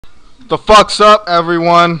The fuck's up,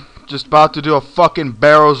 everyone? Just about to do a fucking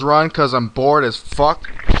Barrows run because I'm bored as fuck.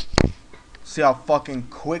 See how fucking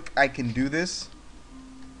quick I can do this?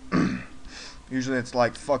 Usually it's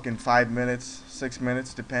like fucking 5 minutes, 6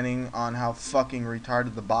 minutes, depending on how fucking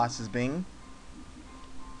retarded the boss is being.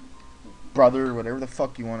 Brother, whatever the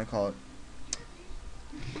fuck you want to call it.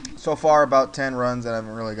 So far, about 10 runs and I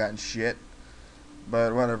haven't really gotten shit.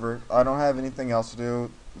 But whatever. I don't have anything else to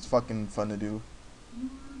do. It's fucking fun to do.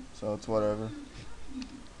 So it's whatever.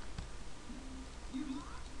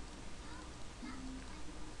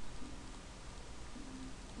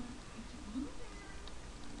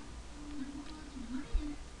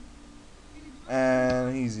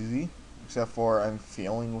 And he's easy. Except for I'm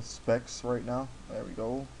failing with specs right now. There we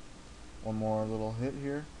go. One more little hit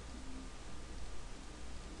here.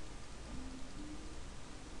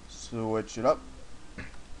 Switch it up.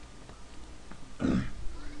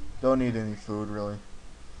 Don't need any food really.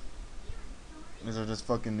 These are just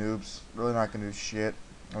fucking noobs. Really not gonna do shit.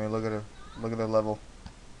 I mean, look at their level.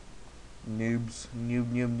 Noobs,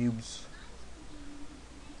 noobs.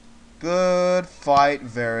 Good fight,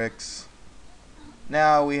 Varix.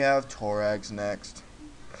 Now we have Torax next.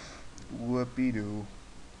 Whoopie doo.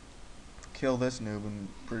 Kill this noob and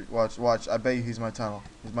watch. I bet you he's my tunnel.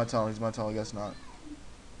 He's my tunnel. I guess not.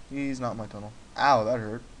 He's not my tunnel. Ow, that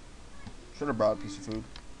hurt. Should have brought a piece of food.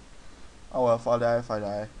 Oh well, if I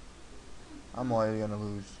die. I'm only gonna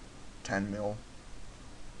lose 10 mil.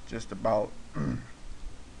 Just about.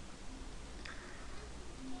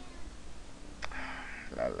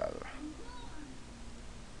 La, la, la.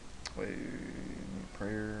 Wait,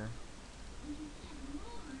 prayer.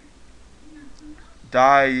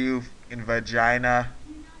 Die, you fucking vagina.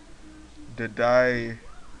 Die.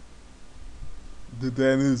 The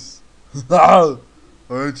Dennis. Why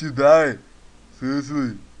don't you die?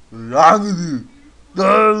 Seriously. What's wrong with you?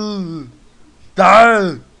 Die.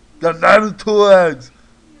 Die. Got 92 eggs.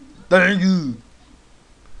 Thank you.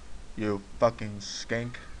 You fucking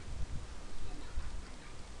skank.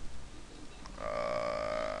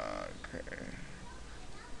 Okay.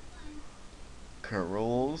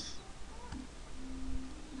 Carols.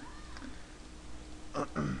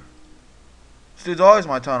 This dude's always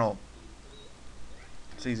my tunnel.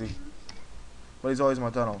 It's easy. But he's always my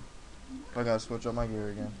tunnel. I gotta switch up my gear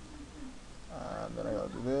again. And then I gotta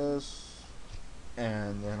do this.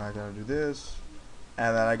 And then I gotta do this.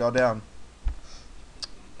 And then I go down.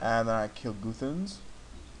 And then I kill Guthans.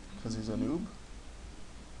 Because he's a noob.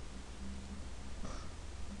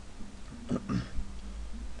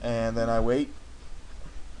 And then I wait.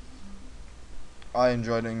 I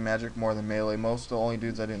enjoy doing magic more than melee. Most of the only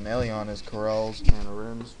dudes I do melee on is Corels and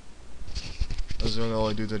Rims. Those are the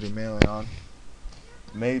only dudes I do melee on.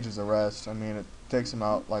 Mage is the rest. I mean, it takes him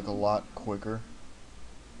out like a lot quicker.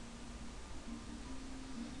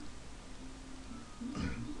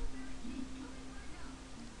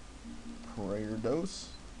 Prayer dose.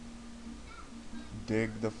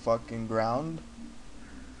 Dig the fucking ground.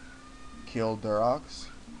 Kill Durox.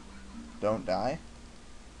 Don't die.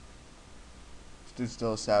 This dude's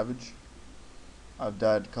still a savage. I've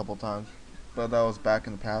died a couple times. But that was back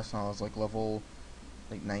in the past when I was like level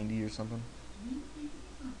like 90 or something.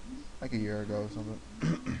 Like a year ago or something.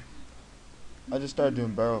 I just started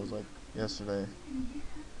doing Barrows like yesterday.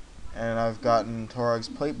 And I've gotten Torag's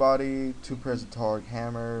plate body, 2 pairs of Torag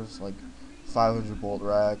hammers, like 500 bolt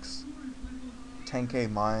racks,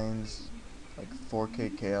 10k mines, like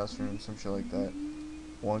 4k chaos runes, some shit like that.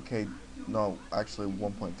 1k, no, actually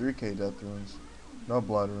 1.3k death runes. No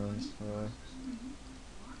blood runes, really.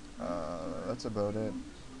 That's about it.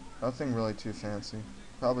 Nothing really too fancy.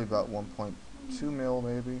 Probably about 1.2 mil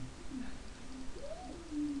maybe.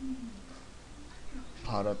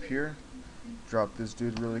 Pot up here. Drop this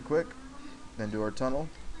dude really quick. Then do our tunnel.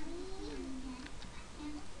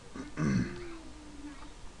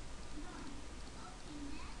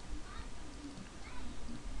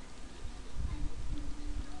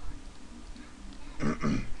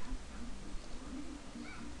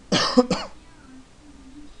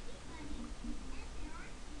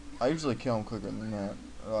 I usually kill him quicker than that.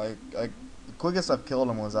 Like, the quickest I've killed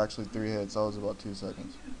him was actually 3 hits. That was about 2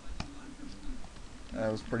 seconds.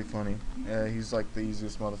 That was pretty funny. Yeah, he's like the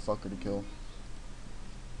easiest motherfucker to kill.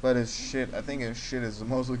 But his shit, I think his shit is the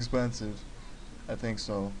most expensive. I think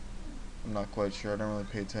so. I'm not quite sure. I don't really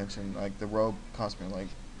pay attention. Like, the robe cost me like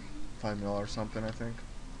 5 mil or something, I think.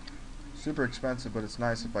 Super expensive, but it's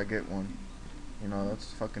nice if I get one. You know,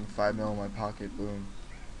 that's fucking 5 mil in my pocket. Boom.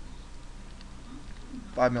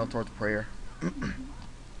 5 mil towards prayer.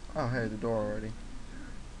 Oh, hey, the door already.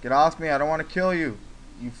 Get off me. I don't want to kill you.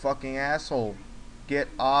 You fucking asshole. Get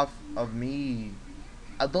off of me.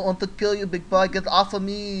 I don't want to kill you, big boy. Get off of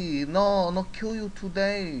me. No, no, kill you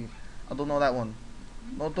today. I don't know that one.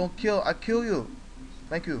 No, don't kill. I kill you.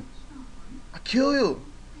 Thank you. I kill you.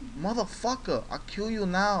 Motherfucker. I kill you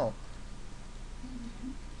now.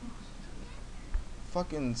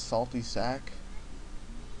 Fucking salty sack.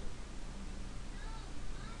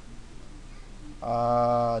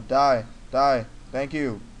 Die. Die. Thank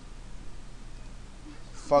you.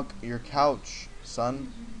 Fuck your couch,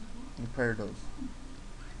 son. You predators.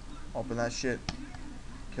 Open that shit.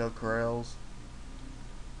 Kill Corrales.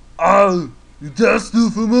 Oh! You dare steal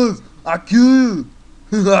from us! I kill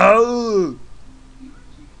you!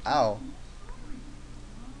 Ow.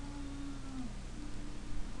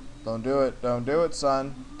 Don't do it. Don't do it,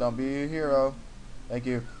 son. Don't be a hero. Thank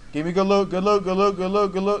you. Give me good loot, good loot, good loot, good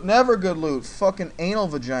loot, good loot. Never good loot. Fucking anal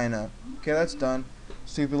vagina. Okay, that's done.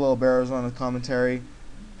 Stupid little Barrows on the commentary.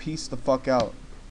 Peace the fuck out.